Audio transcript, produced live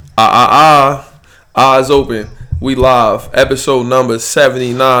Eyes open. We live. Episode number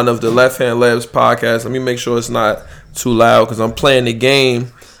 79 of the Left Hand Labs podcast. Let me make sure it's not too loud because I'm playing the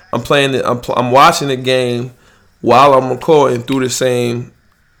game. I'm watching the game while I'm recording through the same.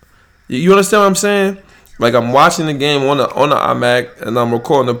 You understand what I'm saying? Like I'm watching the game on the iMac and I'm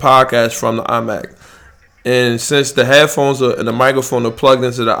recording the podcast from the iMac. And since the headphones and the microphone are plugged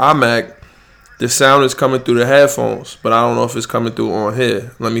into the iMac, the sound is coming through the headphones, but I don't know if it's coming through on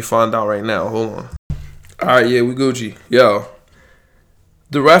here. Let me find out right now. Hold on. All right, yeah, we Gucci. Yo,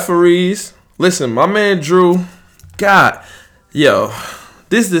 the referees. Listen, my man Drew. God, yo,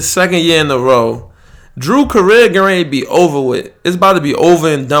 this is the second year in a row. Drew career getting ready to be over with. It's about to be over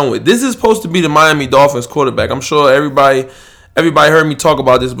and done with. This is supposed to be the Miami Dolphins quarterback. I'm sure everybody heard me talk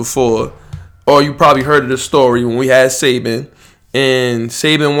about this before, or you probably heard of the story when we had Saban, and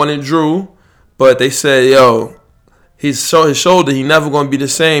Saban wanted Drew. But they said, yo, his shoulder, he never going to be the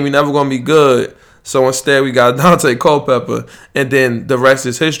same. He never going to be good. So instead, we got Dante Culpepper, and then the rest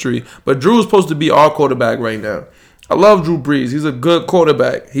is history. But Drew's supposed to be our quarterback right now. I love Drew Brees. He's a good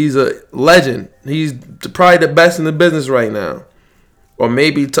quarterback. He's a legend. He's probably the best in the business right now. Or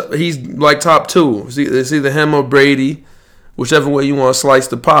maybe he's like top two. It's either him or Brady, whichever way you want to slice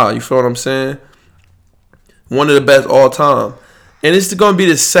the pie. You feel what I'm saying? One of the best all time. And it's going to be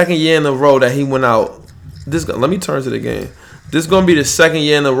the second year in a row that he went out. Let me turn to the game. This is going to be the second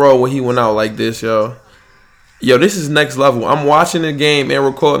year in a row where he went out like this, yo. Yo, this is next level. I'm watching the game and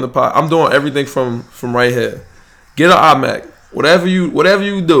recording the pod. I'm doing everything from right here. Get an iMac. Whatever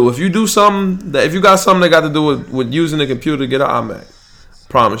you do. If you do something, if you got something that got to do with using the computer, get an iMac.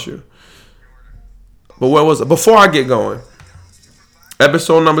 Promise you. But what was it? Before I get going.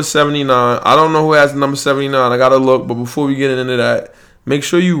 Episode number 79. I don't know who has the number 79. I got to look. But before we get into that, make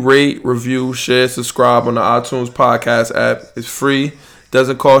sure you rate, review, share, subscribe on the iTunes podcast app. It's free.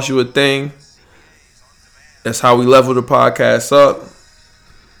 Doesn't cost you a thing. That's how we level the podcast up.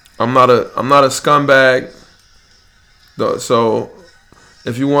 I'm not a scumbag. So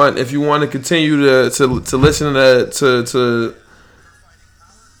if you want to continue to listen to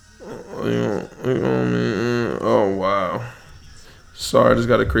oh wow. Sorry, I just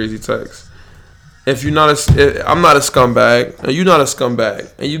got a crazy text. If I'm not a scumbag, and you're not a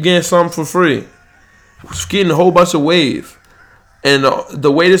scumbag, and you getting something for free, getting a whole bunch of wave, and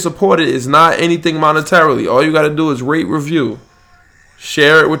the way to support it is not anything monetarily. All you got to do is rate, review,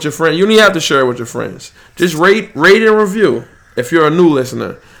 share it with your friends. You don't even have to share it with your friends. Just rate and review if you're a new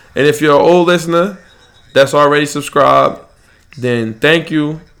listener. And if you're an old listener that's already subscribed, then thank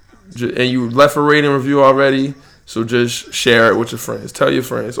you. And you left a rating and review already, so just share it with your friends. Tell your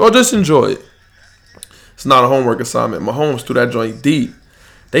friends. Or just enjoy it. It's not a homework assignment. Mahomes threw that joint deep.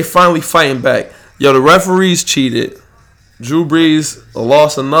 They finally fighting back. Yo, the referees cheated. Drew Brees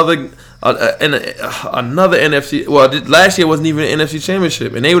lost another NFC. Well, last year wasn't even an NFC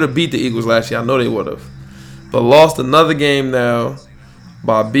championship, and they would have beat the Eagles last year. I know they would have, but lost another game now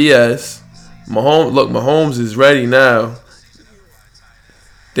by BS. Mahomes is ready now.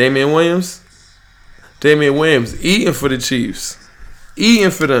 Damian Williams eating for the Chiefs, eating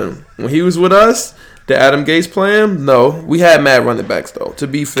for them. When he was with us, did Adam Gase play him? No, we had mad running backs though. To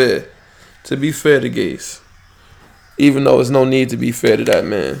be fair to Gase. Even though there's no need to be fair to that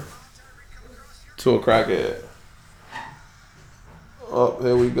man. To a crackhead. Oh,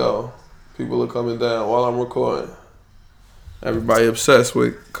 here we go. People are coming down while I'm recording. Everybody obsessed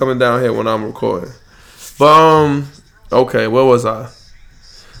with coming down here when I'm recording. But okay, where was I?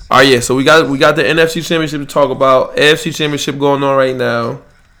 All right, yeah. So we got the NFC Championship to talk about. AFC Championship going on right now.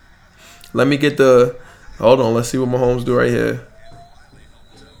 Let me get hold on. Let's see what Mahomes do right here.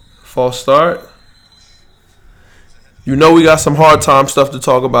 False start. You know we got some hard time stuff to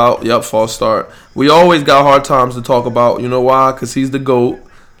talk about. Yep, false start. We always got hard times to talk about. You know why? Because he's the GOAT.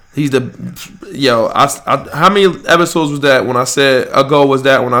 He's the... Yo, how many episodes was that when I said...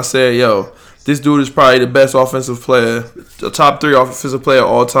 when I said, yo, this dude is probably the best offensive player, the top 3 offensive player of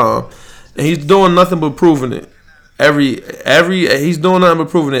all time. And he's doing nothing but proving it. He's doing nothing but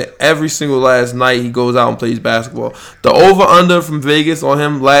proving it every single last night he goes out and plays basketball. The over-under from Vegas on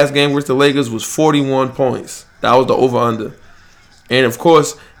him last game versus the Lakers was 41 points. That was the over-under. And, of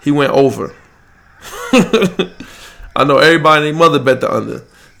course, he went over. I know everybody and their mother bet the under.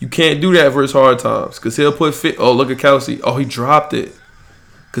 You can't do that versus hard times. Because he'll put... Oh, look at Kelsey. Oh, he dropped it.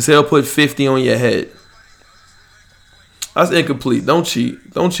 Because he'll put 50 on your head. That's incomplete. Don't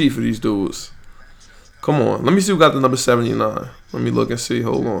cheat. Don't cheat for these dudes. Come on. Let me see who got the number 79. Let me look and see.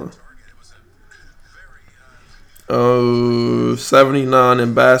 Hold on. 79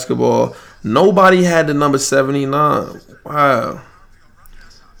 in basketball. Nobody had the number 79. Wow.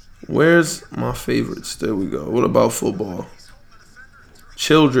 Where's my favorites? There we go. What about football?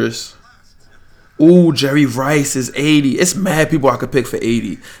 Childress. Ooh, Jerry Rice is 80. It's mad people I could pick for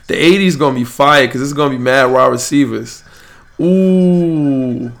 80. The 80 is going to be fire because it's going to be mad wide receivers.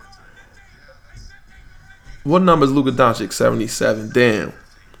 Ooh. What number is Luka Doncic? 77. Damn.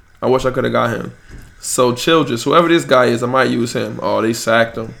 I wish I could have got him. So, Childress, whoever this guy is, I might use him. Oh, they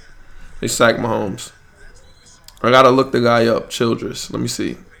sacked him. They sacked Mahomes. I got to look the guy up. Childress. Let me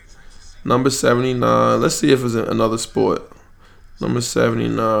see. Number 79. Let's see if it's another sport. Number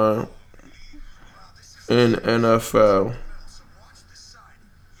 79 in NFL.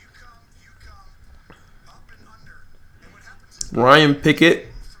 Ryan Pickett.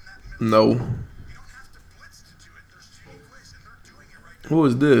 No. Who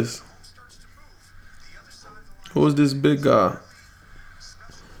is this? Who is this big guy?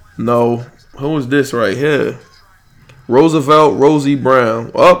 No. Who is this right here? Roosevelt Rosie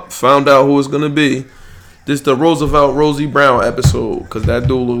Brown. Oh, found out who it's going to be. This is the Roosevelt Rosie Brown episode because that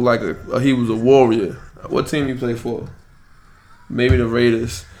dude looked like he was a warrior. What team you play for? Maybe the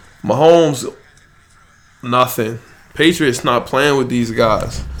Raiders. Mahomes, nothing. Patriots not playing with these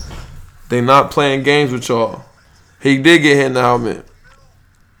guys. They not playing games with y'all. He did get hit in the helmet.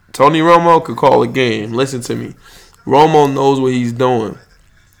 Tony Romo could call a game. Listen to me. Romo knows what he's doing.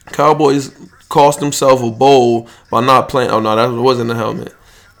 Cowboys cost himself a bowl by not playing. Oh, no, that wasn't the helmet.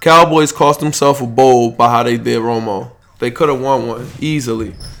 Cowboys cost himself a bowl by how they did Romo. They could have won one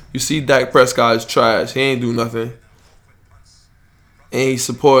easily. You see Dak Prescott is trash. He ain't do nothing. And he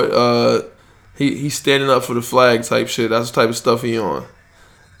support, he's standing up for the flag type shit. That's the type of stuff he on.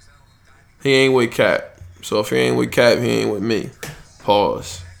 He ain't with Cap. So if he ain't with Cap, he ain't with me.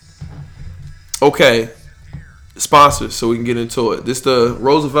 Pause. Okay. Sponsors, so we can get into it. This the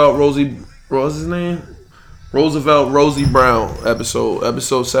Roosevelt Rosie, what's his name? Roosevelt Rosie Brown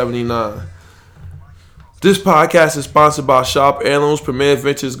episode 79. This podcast is sponsored by Shop Heirlooms, Premier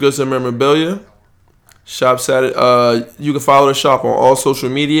Ventures, Goods and Memorabilia. Shop Saturday. You can follow the shop on all social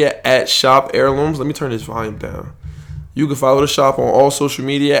media at Shop Heirlooms. Let me turn this volume down. You can follow the shop on all social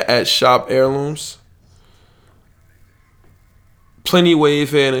media at Shop Heirlooms. Plenty wave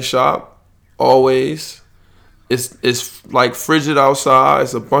here in the shop, always. It's like frigid outside.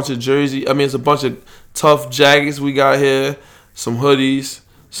 It's a bunch of jersey. I mean, it's a bunch of tough jackets we got here. Some hoodies.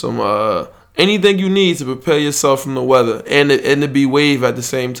 Some anything you need to prepare yourself from the weather and to be wave at the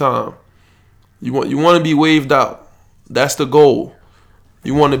same time. You want to be waved out. That's the goal.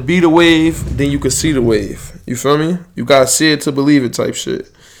 You want to be the wave, then you can see the wave. You feel me? You gotta see it to believe it type shit.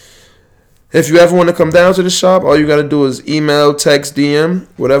 If you ever want to come down to the shop, all you gotta do is email, text, DM,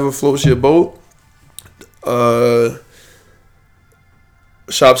 whatever floats your boat.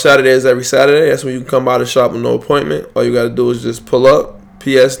 Shop Saturdays every Saturday. That's when you can come by the shop with no appointment. All you gotta do is just pull up,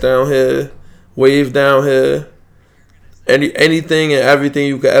 PS down here, wave down here. Anything and everything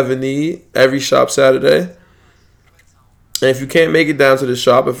you could ever need every Shop Saturday. And if you can't make it down to the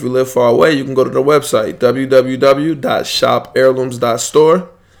shop, if you live far away, you can go to the website www.shopheirlooms.store.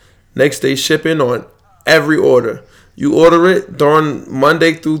 Next day shipping on every order. You order it during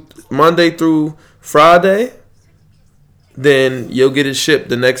Monday through Friday, then you'll get it shipped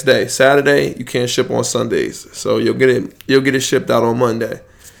the next day. Saturday, you can't ship on Sundays, so you'll get it shipped out on Monday.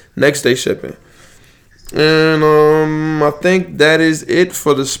 Next day shipping. And I think that is it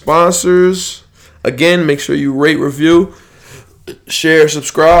for the sponsors. Again, make sure you rate, review, share,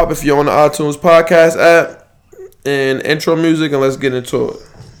 subscribe if you're on the iTunes podcast app, and intro music, and let's get into it.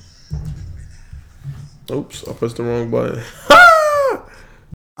 Oops, I pressed the wrong button.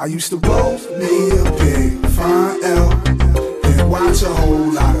 I used to roll me a big fine L and watch a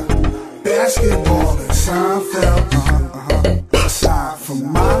whole lot of basketball and Seinfeld. Aside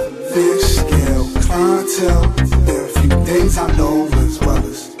from my fish scale clientele, there are a few things I know as well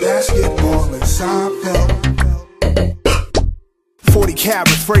as basketball and Seinfeld. 40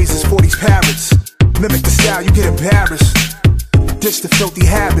 carats, phrases, 40's parrots. Mimic the style, you get embarrassed. Ditch the filthy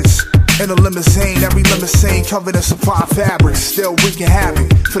habits. In a limousine, every limousine covered in supply fabrics. Still wreaking havoc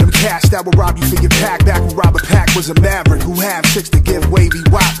for them cash that will rob you for your pack. Back when Robert Pack was a maverick who had chicks to give wavy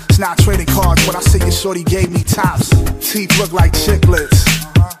wop. It's not trading cards when I see your shorty gave me tops. Teeth look like chiclets,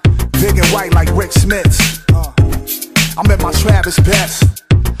 big and white like Rick Smith's. I'm at my Travis best.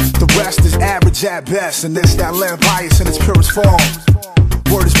 The rest is average at best, and this that land bias in its purest form.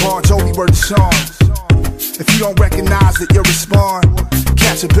 Word is Bon Jovi, word is Sean. If you don't recognize it, you'll respond.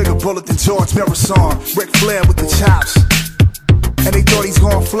 Catch a bigger bullet than George Marathon. Ric Flair with the chops. And they thought he's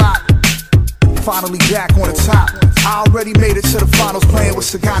gonna flop. Finally back on the top. I already made it to the finals playing with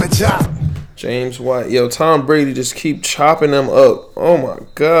Sagana Job. James White. Yo, Tom Brady just keep chopping them up. Oh, my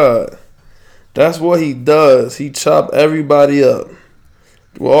God. That's what he does. He chop everybody up.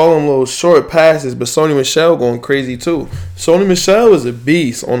 With all them little short passes, but Sony Michel going crazy, too. Sony Michel is a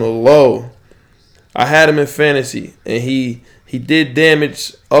beast on the low. I had him in fantasy, and he did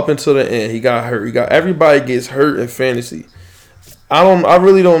damage up until the end. He got hurt. Everybody gets hurt in fantasy. I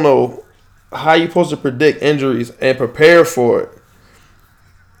really don't know how you supposed to predict injuries and prepare for it.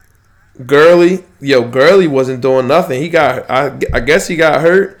 Gurley wasn't doing nothing. I guess he got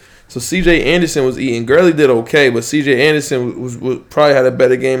hurt. So C.J. Anderson was eating. Gurley did okay, but C.J. Anderson was probably had a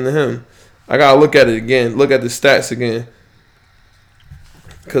better game than him. I gotta look at it again. Look at the stats again.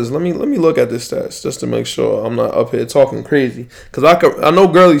 Cause let me look at the stats just to make sure I'm not up here talking crazy. Cause I know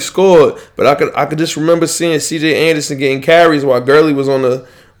Gurley scored, but I could just remember seeing C.J. Anderson getting carries while Gurley was on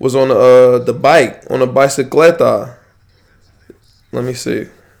the bike on the bicicleta. Let me see.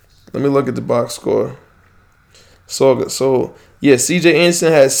 Let me look at the box score. So yeah, C.J.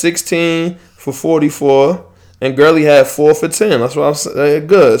 Anderson had 16 for 44, and Gurley had 4 for 10. That's what I'm saying.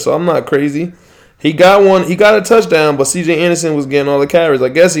 Good. So I'm not crazy. He got a touchdown, but C.J. Anderson was getting all the carries. I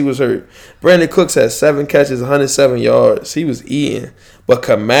guess he was hurt. Brandon Cooks had 7 catches, 107 yards. He was eating. But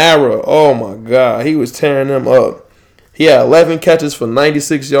Kamara, oh my God, he was tearing them up. He had 11 catches for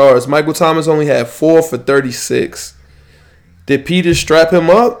 96 yards. Michael Thomas only had 4 for 36. Did Peters strap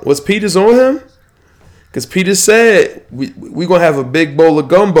him up? Was Peters on him? Because Peters said, we going to have a big bowl of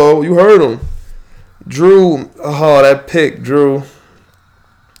gumbo. You heard him. Drew, that pick, Drew.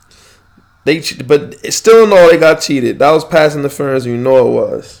 But still in all, they got cheated. That was pass interference, you know it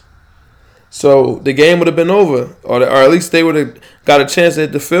was. So the game would have been over. Or at least they would have got a chance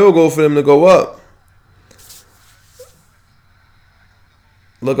at the field goal for them to go up.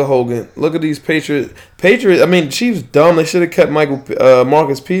 Look at Hogan. Look at these Patriots. I mean, the Chiefs dumb. They should have kept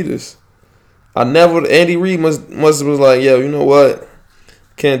Marcus Peters. Andy Reid must was like, yo, you know what?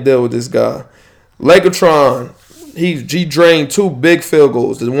 Can't deal with this guy. Legatron, he drained 2 big field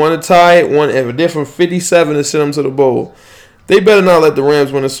goals. There's one to tie it, one a different 57 to send them to the bowl. They better not let the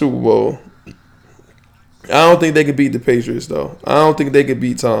Rams win the Super Bowl. I don't think they could beat the Patriots, though. I don't think they could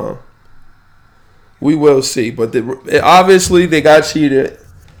beat Tom. We will see. But obviously, they got cheated.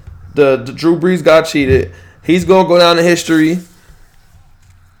 The Drew Brees got cheated. He's going to go down in history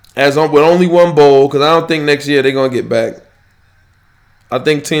with only one bowl, because I don't think next year they're going to get back. I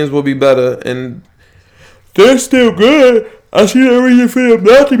think teams will be better, and they're still good. I see no reason for them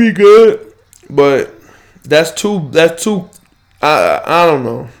not to be good, but that's two. I don't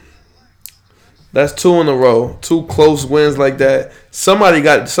know. That's 2 in a row. 2 close wins like that. Somebody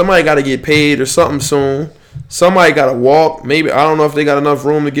got to get paid or something soon. Somebody got to walk. Maybe I don't know if they got enough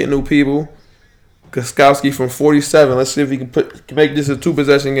room to get new people. Gostkowski from 47. Let's see if he can make this a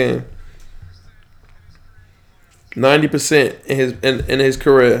 2-possession game. 90% in his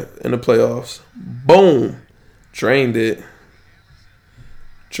career in the playoffs. Boom. Drained it.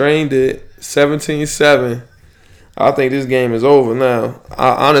 17-7. I think this game is over now.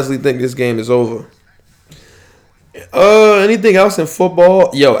 I honestly think this game is over. Anything else in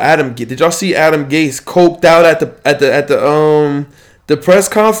football? Yo, did y'all see Adam Gase coked out at the press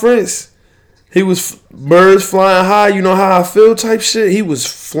conference? He was birds flying high, you know how I feel type shit. He was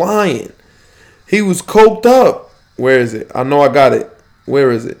flying. He was coked up. Where is it? I know I got it.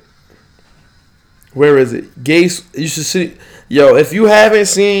 Where is it? Gase, you should see. Yo, if you haven't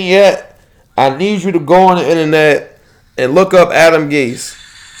seen yet, I need you to go on the internet and look up Adam Gase.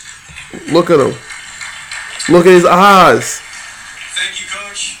 Look at him. Look at his eyes. Thank you,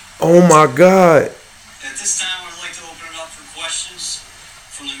 Coach. Oh, my God. At this time, I'd like to open it up for questions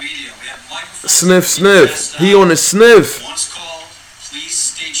from the media. We have Michael. Sniff. He on the sniff. Once called, please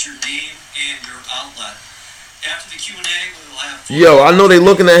state your name and your outlet. After the Q&A, we will have... Yo, I know they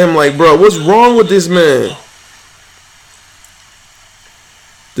looking at him like, bro, what's wrong with this man?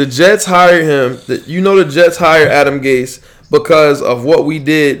 The Jets hired him. The Jets hired Adam Gase because of what we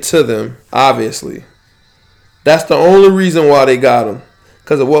did to them, obviously. That's the only reason why they got him.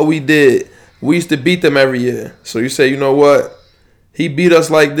 Because of what we did. We used to beat them every year. So you say, you know what? He beat us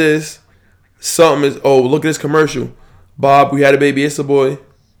like this. Something is... Oh, look at this commercial. Bob, we had a baby. It's a boy.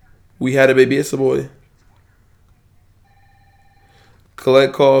 We had a baby. It's a boy.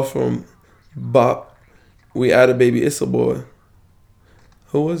 Collect call from Bob. We had a baby. It's a boy.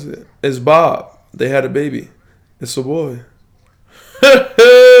 Who was it? It's Bob. They had a baby. It's a boy.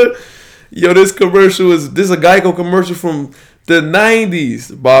 Yo, this is a Geico commercial from the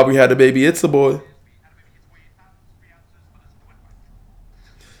 90s. Bob, we had a baby. It's a boy.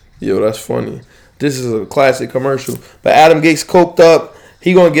 Yo, that's funny. This is a classic commercial. But Adam Gase coked up.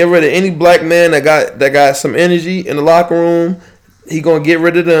 He gonna get rid of any black man that got some energy in the locker room. He gonna get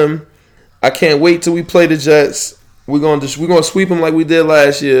rid of them. I can't wait till we play the Jets. We're gonna sweep them like we did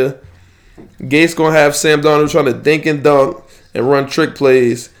last year. Gates gonna have Sam Darnold trying to dink and dunk and run trick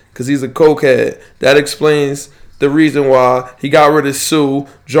plays because he's a cokehead. That explains the reason why he got rid of Sue,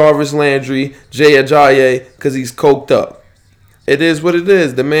 Jarvis Landry, Jay Ajayi, because he's coked up. It is what it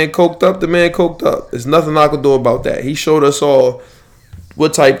is. The man coked up. The man coked up. There's nothing I can do about that. He showed us all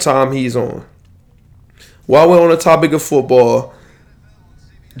what type time he's on. While we're on the topic of football,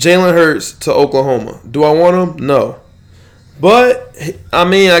 Jalen Hurts to Oklahoma. Do I want him? No. But, I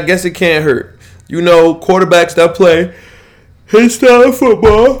mean, I guess it can't hurt. You know, quarterbacks that play his style of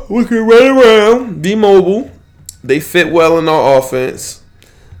football, we can run around, be mobile. They fit well in our offense.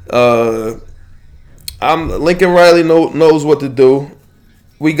 Lincoln Riley knows what to do.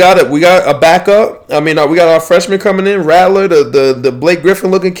 We got a backup. I mean, we got our freshman coming in, Rattler, the Blake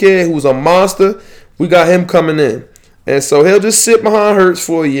Griffin looking kid who's a monster. We got him coming in, and so he'll just sit behind Hurts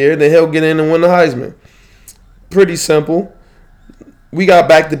for a year, then he'll get in and win the Heisman. Pretty simple. We got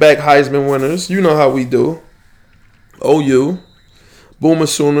back-to-back Heisman winners. You know how we do. OU, Boomer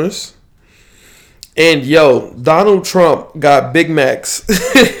Sooners. And, yo, Donald Trump got Big Macs.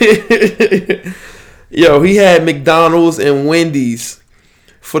 Yo, he had McDonald's and Wendy's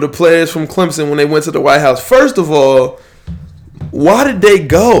for the players from Clemson when they went to the White House. First of all, why did they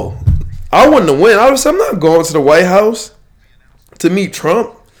go? I wouldn't have went. I'm not going to the White House to meet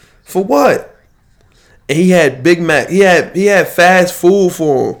Trump. For what? And he had Big Mac. He had fast food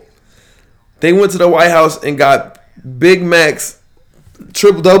for him. They went to the White House and got Big Macs,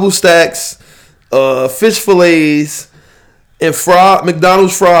 double stacks, fish fillets, and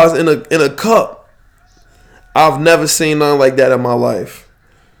McDonald's fries in a cup. I've never seen nothing like that in my life.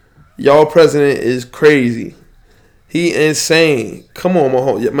 Y'all president is crazy. He insane. Come on,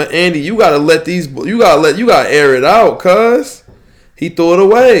 my Andy, you gotta air it out, cuz. He threw it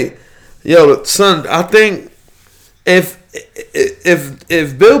away. Yo, son, I think if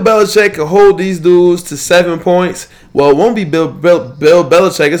Bill Belichick could hold these dudes to 7 points, well, it won't be Bill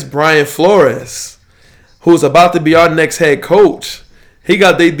Belichick. It's Brian Flores, who's about to be our next head coach. He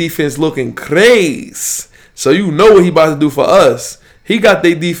got their defense looking crazy. So you know what he about to do for us. He got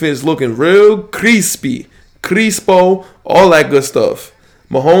their defense looking real crispy, crispo, all that good stuff.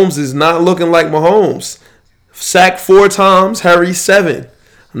 Mahomes is not looking like Mahomes. Sacked 4 times, Harry 7.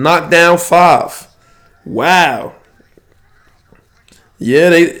 Knocked down 5. Wow. Yeah,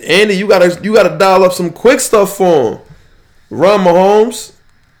 Andy, you gotta dial up some quick stuff for him. Run, Mahomes.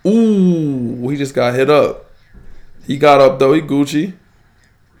 Ooh, he just got hit up. He got up though. He Gucci.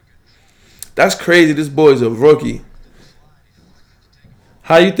 That's crazy. This boy's a rookie.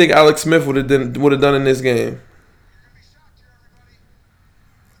 How you think Alex Smith would have done in this game?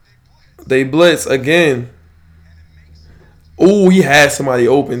 They blitz again. Ooh, he had somebody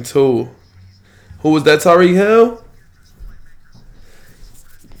open too. Who was that? Tyreek Hill?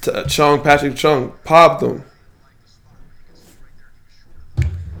 Patrick Chung popped him.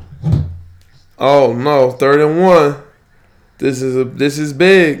 Oh no, 3rd and 1. This is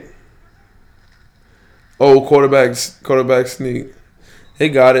big. Oh, quarterback sneak. He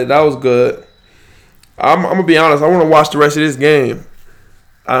got it. That was good. I'm gonna be honest. I want to watch the rest of this game.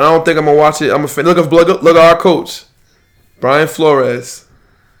 I don't think I'm gonna watch it. Look at our coach, Brian Flores.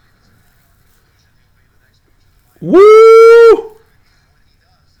 Woo!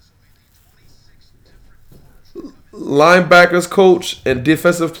 Linebackers coach and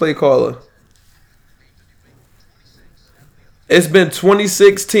defensive play caller. It's been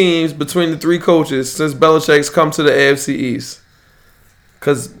 26 teams between the 3 coaches since Belichick's come to the AFC East.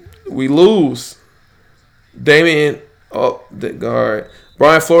 Because we lose. Damian, all right.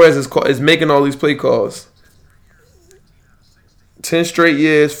 Brian Flores is making all these play calls. 10 straight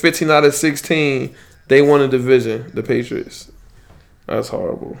years, 15 out of 16, they won the division, the Patriots. That's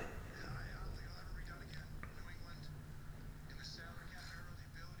horrible.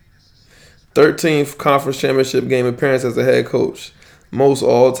 '13th conference championship game appearance as a head coach. Most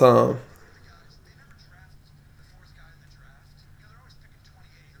all time.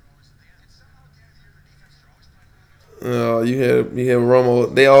 You hear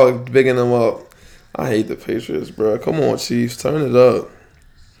Romo. They all bigging them up. I hate the Patriots, bro. Come on, Chiefs, turn it up.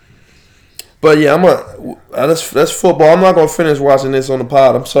 But yeah, that's football. I'm not gonna finish watching this on the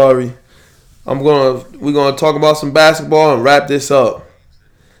pod. I'm sorry. We're gonna talk about some basketball and wrap this up.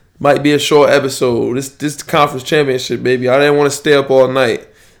 Might be a short episode. This conference championship, baby. I didn't want to stay up all night.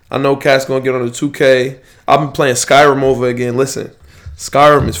 I know Cat's gonna get on the 2K. I've been playing Skyrim over again. Listen,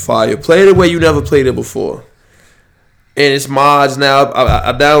 Skyrim is fire. Play it the way you never played it before. And it's mods now.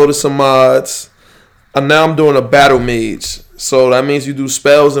 I downloaded some mods. And now I'm doing a battle mage. So that means you do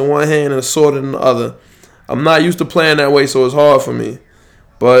spells in one hand and a sword in the other. I'm not used to playing that way, so it's hard for me.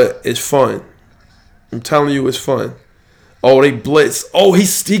 But it's fun. I'm telling you, it's fun. Oh, they blitz. Oh,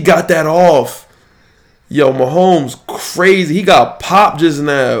 he got that off. Yo, Mahomes, crazy. He got popped just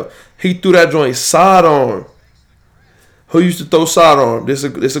now. He threw that joint sidearm. Who used to throw sidearm? This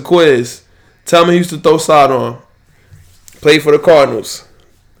a quiz. Tell me who used to throw sidearm. Played for the Cardinals.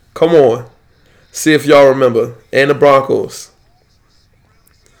 Come on. See if y'all remember. And the Broncos.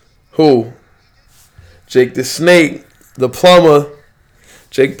 Who? Jake the Snake. The Plumber.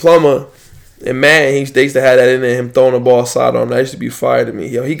 Jake Plummer. And man, they used to have that in there, him throwing the ball sidearm. That used to be fire to me.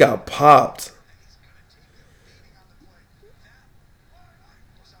 Yo, he got popped.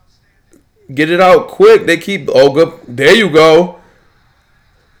 Get it out quick. They keep... Oh, good. There you go.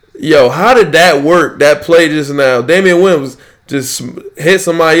 Yo, how did that work? That play just now. Damian Williams just hit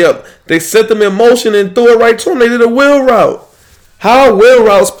somebody up. They set them in motion and threw it right to him. They did a wheel route. How are wheel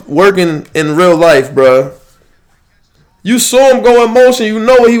routes working in real life, bro? You saw him go in motion. You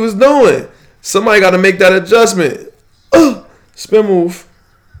know what he was doing. Somebody got to make that adjustment. Spin move.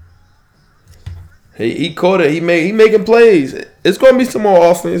 He caught it. He making plays. It's going to be some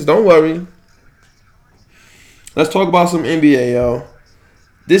more offense. Don't worry. Let's talk about some NBA, yo.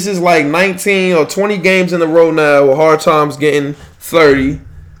 This is like 19 or 20 games in a row now with Hard Times getting 30.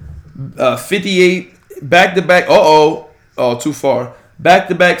 58. Back-to-back. Oh, too far.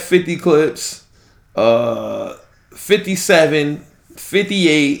 Back-to-back 50 clips. 57.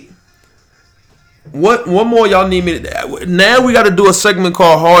 58. What more y'all need me to... Now we got to do a segment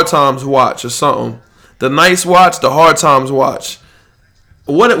called Hard Times Watch or something. The Nice Watch, the Hard Times Watch.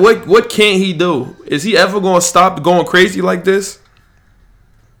 What can't he do? Is he ever going to stop going crazy like this?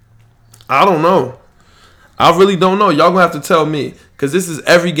 I don't know. I really don't know. Y'all going to have to tell me. Because this is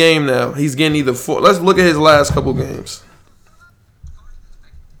every game now. He's getting either 4. Let's look at his last couple games.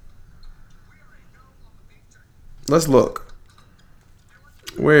 Let's look.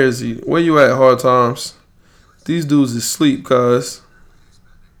 Where is he? Where you at, Hard Times? These dudes is asleep, cuz.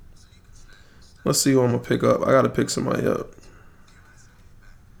 Let's see who I'm going to pick up. I got to pick somebody up.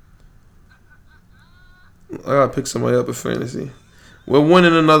 I got to pick somebody up in fantasy. We're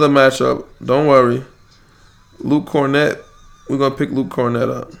winning another matchup. Don't worry. Luke Cornett. We're going to pick Luke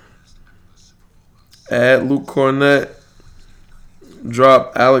Cornett up. Add Luke Cornett.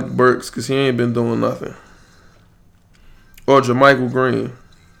 Drop Alec Burks because he ain't been doing nothing. Or JaMychal Green.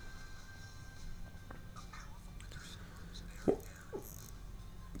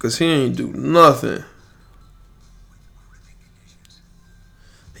 Because he ain't do nothing.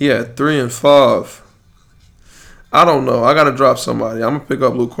 He had 3 and 5. I don't know. I got to drop somebody. I'm going to pick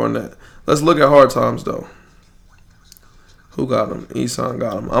up Luke Cornett. Let's look at Hard Times, though. Who got him? Eson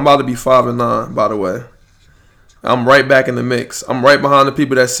got him. I'm about to be 5 and 9, by the way. I'm right back in the mix. I'm right behind the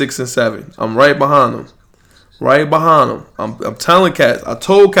people that's 6 and 7. I'm right behind them. Right behind them. I'm telling cats. I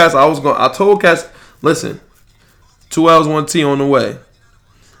told cats, listen, 2 L's, 1 T on the way.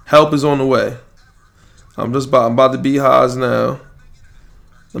 Help is on the way. I'm about to be highs now.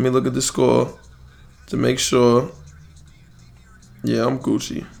 Let me look at the score to make sure. Yeah, I'm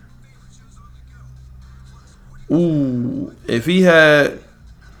Gucci. Ooh, if he had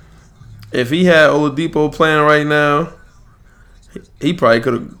Oladipo playing right now, he probably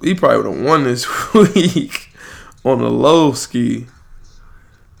would have won this week on the low ski.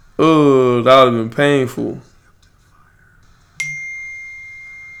 Oh, that would have been painful.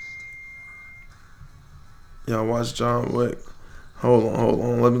 Y'all watch John Wick. Hold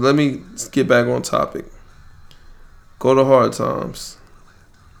on. Let me get back on topic. Go to Hard Times.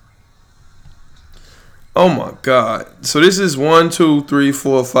 Oh my God. So this is 1, 2, 3,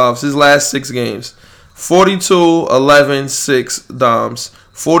 4, 5. This is last 6 games. 42, 11, 6 Doms.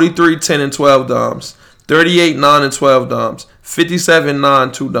 43, 10, and 12 Doms. 38, 9, and 12 Doms. 57,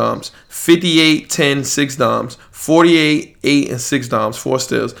 9, 2 Doms. 58, 10, 6 Doms. 48, 8, and 6 Doms. 4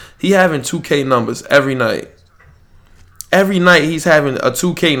 steals. He having 2K numbers every night. Every night he's having a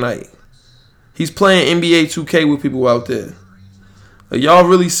 2K night. He's playing NBA 2K with people out there. Are y'all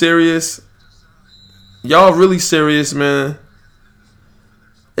really serious? Y'all really serious, man?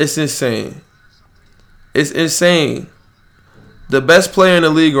 It's insane. It's insane. The best player in the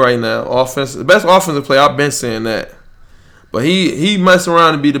league right now, the best offensive player, I've been saying that. But he messing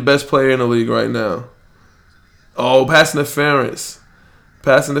around to be the best player in the league right now. Oh, pass interference.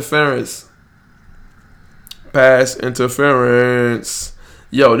 Pass interference.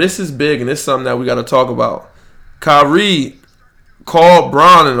 Yo, this is big, and it's something that we got to talk about. Kyrie called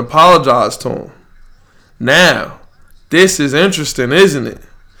Bron and apologized to him. Now, This is interesting, isn't it?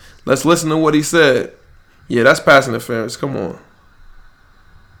 Let's listen to what he said. Yeah, that's pass interference. Come on.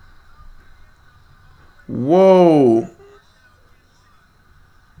 Whoa.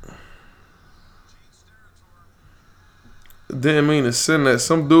 Didn't mean to send that.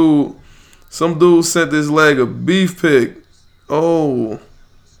 Some dude sent this leg a beef pig. Oh.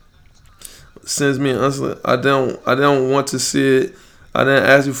 Sends me an unsolicited. I don't want to see it. I didn't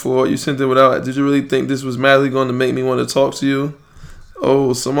ask you for it. You sent it without. Did you really think this was madly going to make me want to talk to you?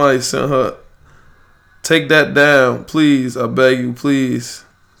 Oh, somebody sent her. Take that down, please. I beg you, please.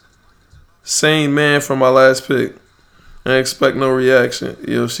 Same man from my last pick. I expect no reaction.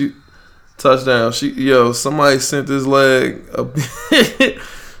 Yo, she touchdown. Somebody sent this leg.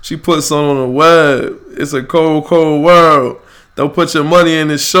 She put something on the web. It's a cold, cold world. Don't put your money in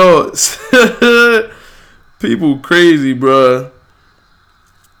the shorts. People crazy, bruh.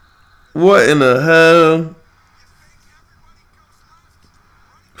 What in the hell?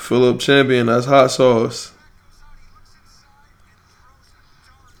 Philip Champion, that's hot sauce.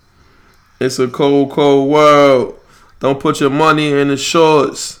 It's a cold, cold world. Don't put your money in the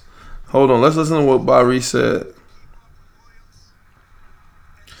shorts. Hold on, let's listen to what Barry said.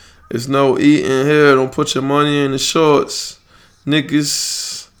 It's no eating here. Don't put your money in the shorts.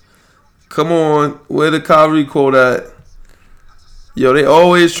 Niggas, come on. Where the Kyrie quote at? Yo, they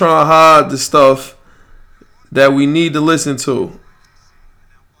always trying to hide the stuff that we need to listen to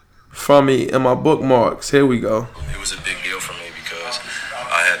from me and my bookmarks. Here we go. It was a big deal for me because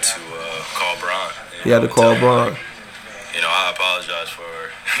I had to call Bron. He had to call Bron. I apologize for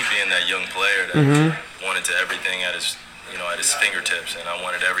being that young player that wanted to everything at his fingertips, and I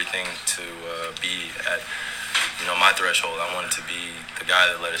wanted everything to be at my threshold. I wanted to be the guy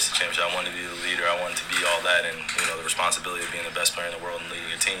that led us to championship. I wanted to be the leader. I wanted to be all that, and the responsibility of being the best player in the world and leading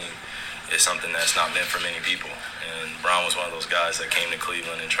a team is something that's not meant for many people. And Bron was one of those guys that came to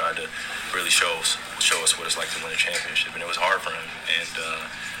Cleveland and tried to really show us what it's like to win a championship, and it was hard for him. And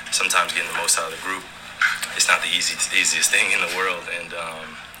sometimes getting the most out of the group, it's not the easiest thing in the world. And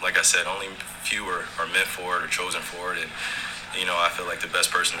like I said, only few are meant for it or chosen for it. And I feel like the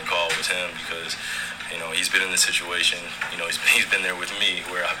best person to call was him because he's been in this situation. He's been there with me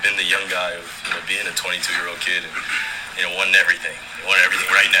where I've been the young guy of being a 22-year-old kid and wanting everything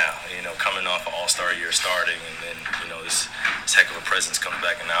right now. Coming off an all-star year starting, and then this heck of a presence comes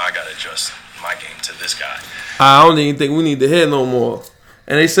back, and now I gotta adjust my game to this guy. I don't even think we need to hit no more.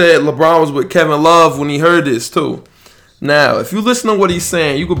 And they said LeBron was with Kevin Love when he heard this too. Now, if you listen to what he's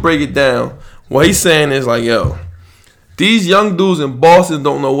saying, you could break it down. What he's saying is like, yo, these young dudes in Boston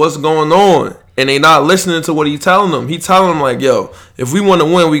don't know what's going on, and they not listening to what he's telling them. He telling them like, yo, if we want to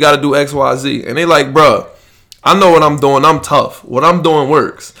win, we got to do X, Y, Z. And they like, bro, I know what I'm doing. I'm tough. What I'm doing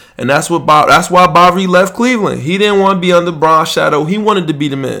works. And that's why Bobby left Cleveland. He didn't want to be under Bron's shadow. He wanted to be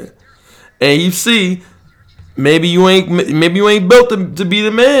the man. And you see, maybe you ain't built to be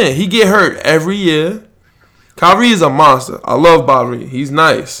the man. He get hurt every year. Kyrie is a monster. I love Bobby. He's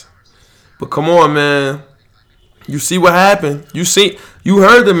nice. But come on, man. You see what happened. You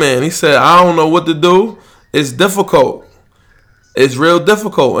heard the man. He said, I don't know what to do. It's difficult. It's real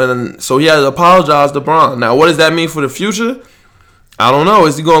difficult. And so he had to apologize to Bron. Now, what does that mean for the future? I don't know.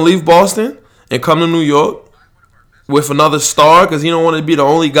 Is he going to leave Boston and come to New York with another star because he don't want to be the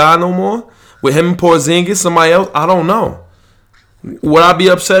only guy no more? With him and Porzingis, somebody else? I don't know. Would I be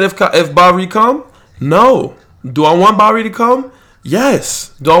upset if Bobby come? No. Do I want Bobby to come?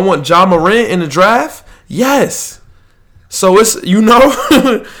 Yes. Do I want Ja Morant in the draft? Yes. So it's,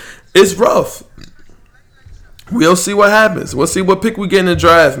 it's rough. We'll see what happens. We'll see what pick we get in the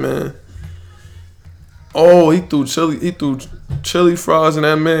draft, man. Oh, he threw chili fries in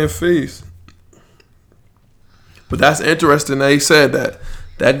that man's face. But that's interesting that he said that.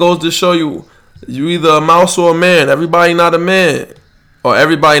 That goes to show you either a mouse or a man. Everybody not a man. Or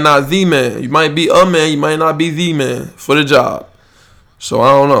everybody not the man. You might be a man, you might not be the man for the job. So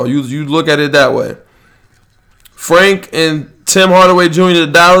I don't know. You look at it that way. Frank and Tim Hardaway Jr. to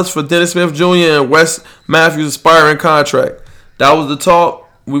Dallas for Dennis Smith Jr. and Wes Matthews' expiring contract. That was the talk.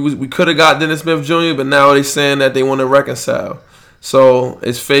 We could have got Dennis Smith Jr., but now they're saying that they want to reconcile. So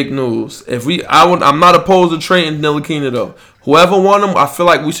it's fake news. I'm not opposed to trading Ntilikina though. Whoever won him, I feel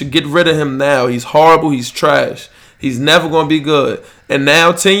like we should get rid of him now. He's horrible. He's trash. He's never going to be good. And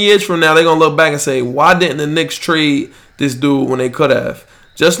now, 10 years from now, they're going to look back and say, why didn't the Knicks trade this dude when they could have?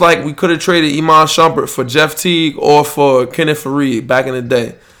 Just like we could have traded Iman Shumpert for Jeff Teague or for Kenneth Faried back in the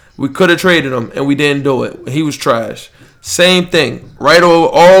day. We could have traded him, and we didn't do it. He was trash. Same thing.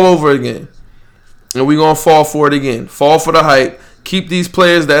 All over again. And we're going to fall for it again. Fall for the hype. Keep these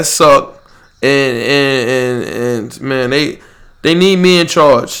players that suck And man, they need me in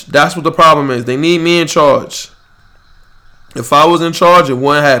charge. That's what the problem is. They need me in charge. If I was in charge, it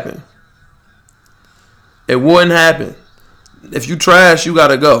wouldn't happen. It wouldn't happen. If you trash, you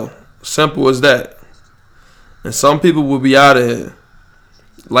gotta go. Simple as that. And some people will be out of here.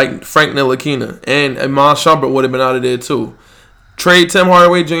 Like Frank Ntilikina. And Iman Shumpert would have been out of there too. Trade Tim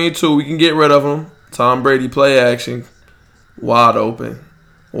Hardaway Jr. too. We can get rid of him. Tom Brady play action. Wide open.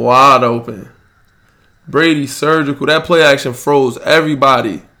 Wide open. Brady surgical. That play action froze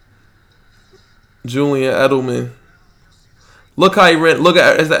everybody. Julian Edelman. Look how he ran. Look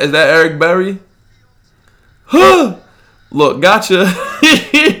at is that Eric Berry? Huh. Look, gotcha.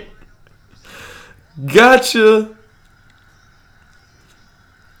 Gotcha.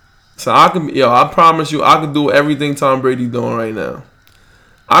 So I promise you, I can do everything Tom Brady doing right now.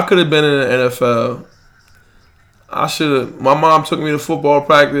 I could have been in the NFL. I should have. My mom took me to football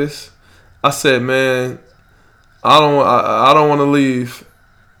practice. I said, man, I don't want to leave.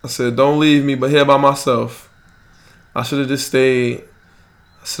 I said, don't leave me, but here by myself. I should have just stayed.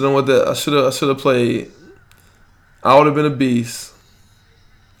 I should have played. I would have been a beast.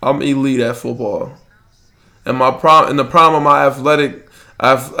 I'm elite at football. And in the prime of my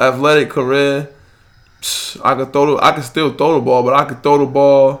athletic career, I could still throw the ball, but I could throw the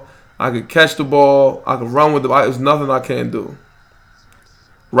ball. I could catch the ball. I could run with the ball. There's nothing I can't do.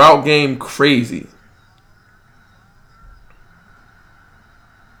 Route game crazy.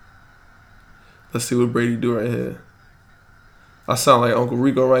 Let's see what Brady do right here. I sound like Uncle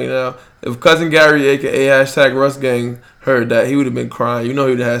Rico right now. If Cousin Gary, a.k.a. #RussGang, heard that, he would have been crying. You know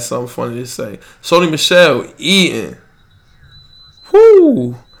he would have had something funny to say. Sony Michel eating.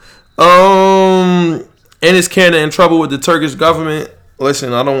 Whoo. Enes Kanter in trouble with the Turkish government.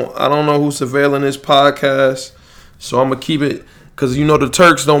 Listen, I don't know who's surveilling this podcast, so I'm gonna keep it because you know the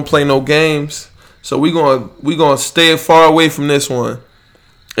Turks don't play no games. So we gonna stay far away from this one.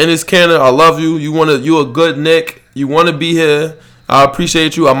 Enes Kanter, I love you. You a good Knick. You wanna be here. I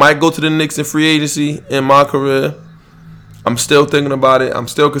appreciate you. I might go to the Knicks in free agency in my career. I'm still thinking about it. I'm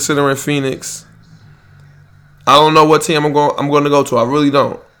still considering Phoenix. I don't know what team I'm going to go to. I really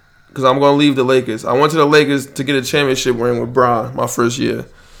don't. Because I'm going to leave the Lakers. I went to the Lakers to get a championship ring with Bron my first year.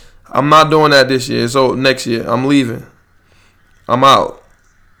 I'm not doing that this year. So next year, I'm leaving. I'm out.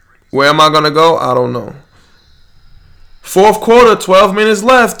 Where am I going to go? I don't know. Fourth quarter, 12 minutes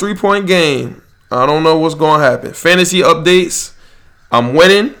left, 3-point game. I don't know what's going to happen. Fantasy updates. I'm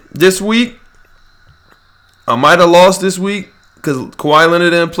winning this week. I might have lost this week because Kawhi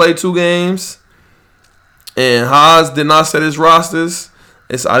Leonard didn't play 2 games. And Haas did not set his rosters.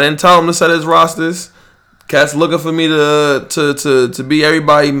 I didn't tell him to set his rosters. Cat's looking for me to be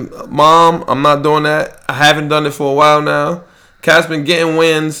everybody mom. I'm not doing that. I haven't done it for a while now. Cat's been getting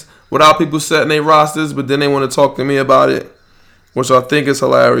wins without people setting their rosters, but then they want to talk to me about it, which I think is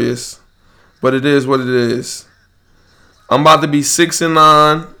hilarious. But it is what it is. I'm about to be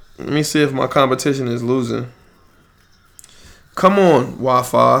 6-9. Let me see if my competition is losing. Come on,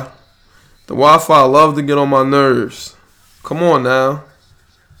 Wi-Fi. The Wi-Fi love to get on my nerves. Come on now.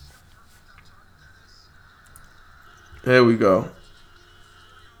 Here we go.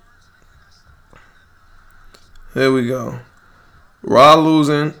 Here we go. Rod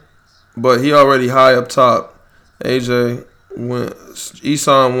losing, but he already high up top. AJ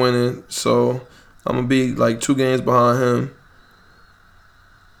Eson winning, so I'm going to be like 2 games behind him.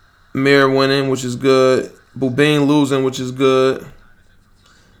 Mir winning, which is good. Boubin losing, which is good.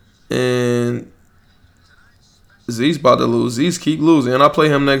 And Z's about to lose. Z's keep losing. And I play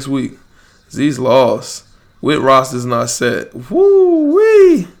him next week. Z's lost. With rosters not set.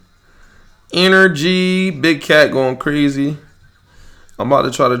 Woo-wee. Energy. Big Cat going crazy. I'm about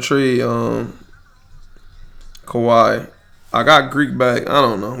to try to trade Kawhi. I got Greek back. I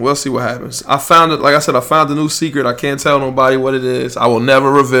don't know. We'll see what happens. I found it. Like I said, I found a new secret. I can't tell nobody what it is. I will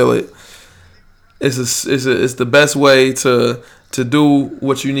never reveal it. It's the best way to do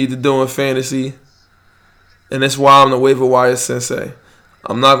what you need to do in fantasy. And that's why I'm the waiver wire sensei.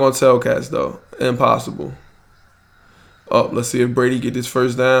 I'm not going to tell cats, though. Impossible. Oh, let's see if Brady get this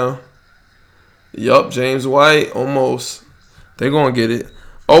first down. Yup, James White, almost. They're going to get it.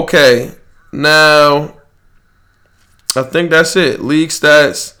 Okay, now, I think that's it. League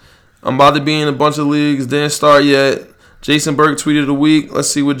stats. I'm about to be in a bunch of leagues. Didn't start yet. Jason Burke tweeted of the week. Let's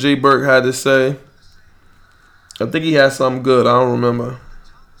see what Jay Burke had to say. I think he had something good. I don't remember.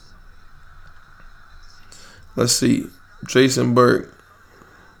 Let's see. Jason Burke.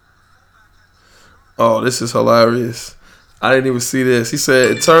 Oh, this is hilarious. I didn't even see this. He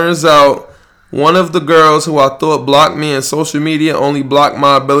said, it turns out One of the girls who I thought blocked me in social media only blocked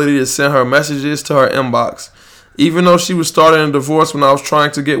my ability to send her messages to her inbox. Even though she was starting a divorce when I was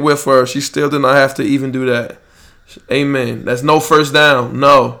trying to get with her, she still did not have to even do that. Amen. That's no first down.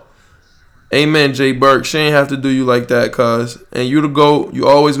 No. Amen, Jay Burke. She ain't have to do you like that, cuz. And you the GOAT. You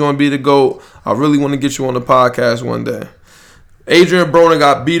always going to be the GOAT. I really want to get you on the podcast one day. Adrian Broner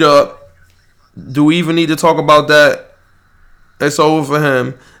got beat up. Do we even need to talk about that? It's over for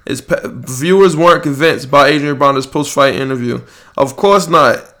him. Viewers weren't convinced by Adrian Broner's post-fight interview. Of course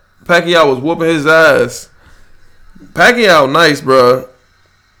not. Pacquiao was whooping his ass. Pacquiao nice, bro.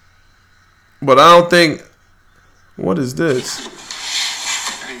 But I don't think... What is this?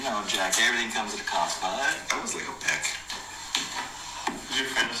 No, Jack, everything comes at a cost, bud. That was like a peck. Who's your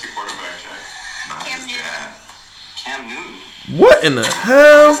fantasy quarterback, Jack? Not Cam Newton. Cam Newton. What in the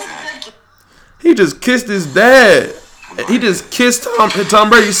hell? He just kissed his dad. He just kissed Tom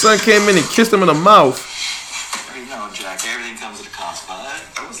Brady's son came in and kissed him in the mouth. No, Jack, everything comes at a cost, bud.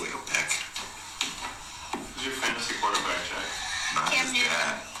 That was like a peck. Who's your fantasy quarterback, Jack? Not Cam his Newton.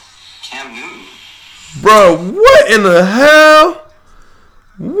 dad. Cam Newton. Bro, what in the hell?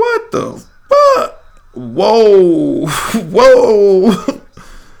 What the fuck? Whoa. Whoa.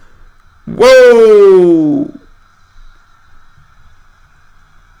 Whoa.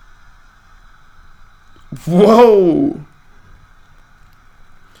 Whoa.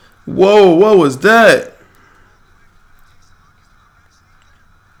 Whoa, what was that?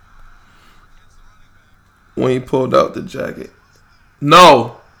 When he pulled out the jacket.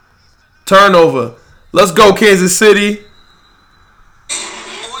 No. Turnover. Let's go, Kansas City.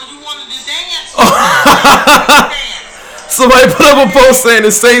 Somebody put up a post saying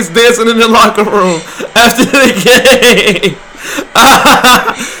the Saints dancing in the locker room after the game.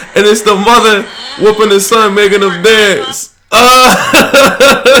 And it's the mother whooping the son, making them dance.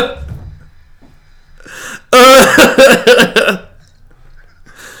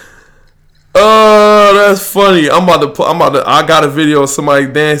 Oh, that's funny. I got a video of somebody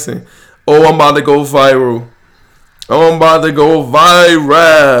dancing. Oh, I'm about to go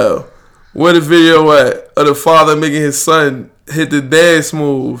viral. Where the video at? Of the father making his son hit the dance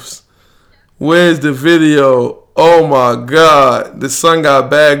moves. Where's the video? Oh my God. The son got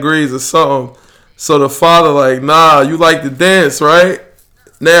bad grades or something. So the father like, nah, you like to dance, right?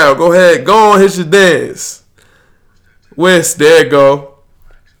 Now, go ahead. Go on, hit your dance. There you go.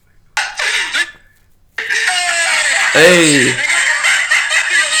 Hey.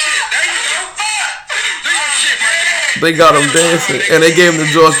 They got him dancing, and they gave him the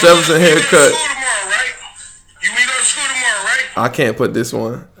George Jefferson haircut. I can't put this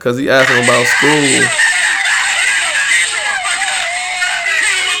one, because he asked him about school.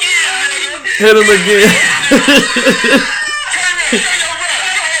 Hit him again.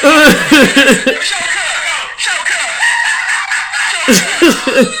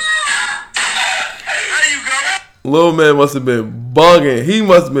 Little man must have been bugging. He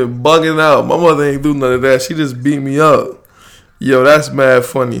must have been bugging out. My mother ain't do none of that. She just beat me up. Yo, that's mad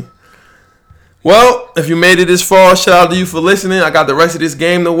funny. Well, if you made it this far, shout out to you for listening. I got the rest of this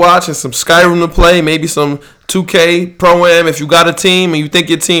game to watch and some Skyrim to play. Maybe some 2K, Pro-Am. If you got a team and you think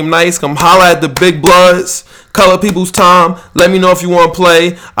your team nice, come holla at the Big Bloods. Color People's Time. Let me know if you want to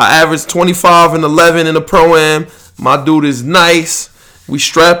play. I average 25 and 11 in the Pro-Am. My dude is nice. We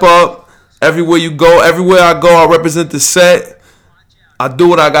strap up. Everywhere you go, everywhere I go, I represent the set. I do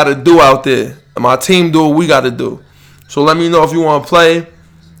what I got to do out there. And my team do what we got to do. So let me know if you want to play.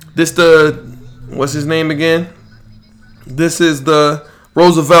 What's his name again? This is the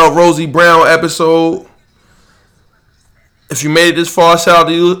Roosevelt Rosie Brown episode. If you made it this far, shout out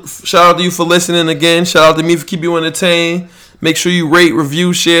to you. Shout out to you for listening again. Shout out to me for keeping you entertained. Make sure you rate,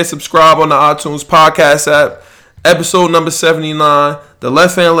 review, share, subscribe on the iTunes podcast app. Episode number 79, the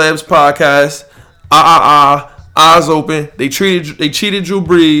Left Hand Labs podcast. Eyes open. They cheated Drew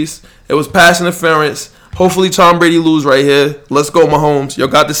Brees. It was pass interference. Hopefully Tom Brady lose right here. Let's go, Mahomes. Y'all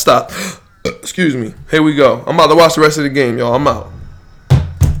got to stop. Excuse me. Here we go. I'm about to watch the rest of the game, y'all. I'm out.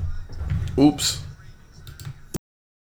 Oops.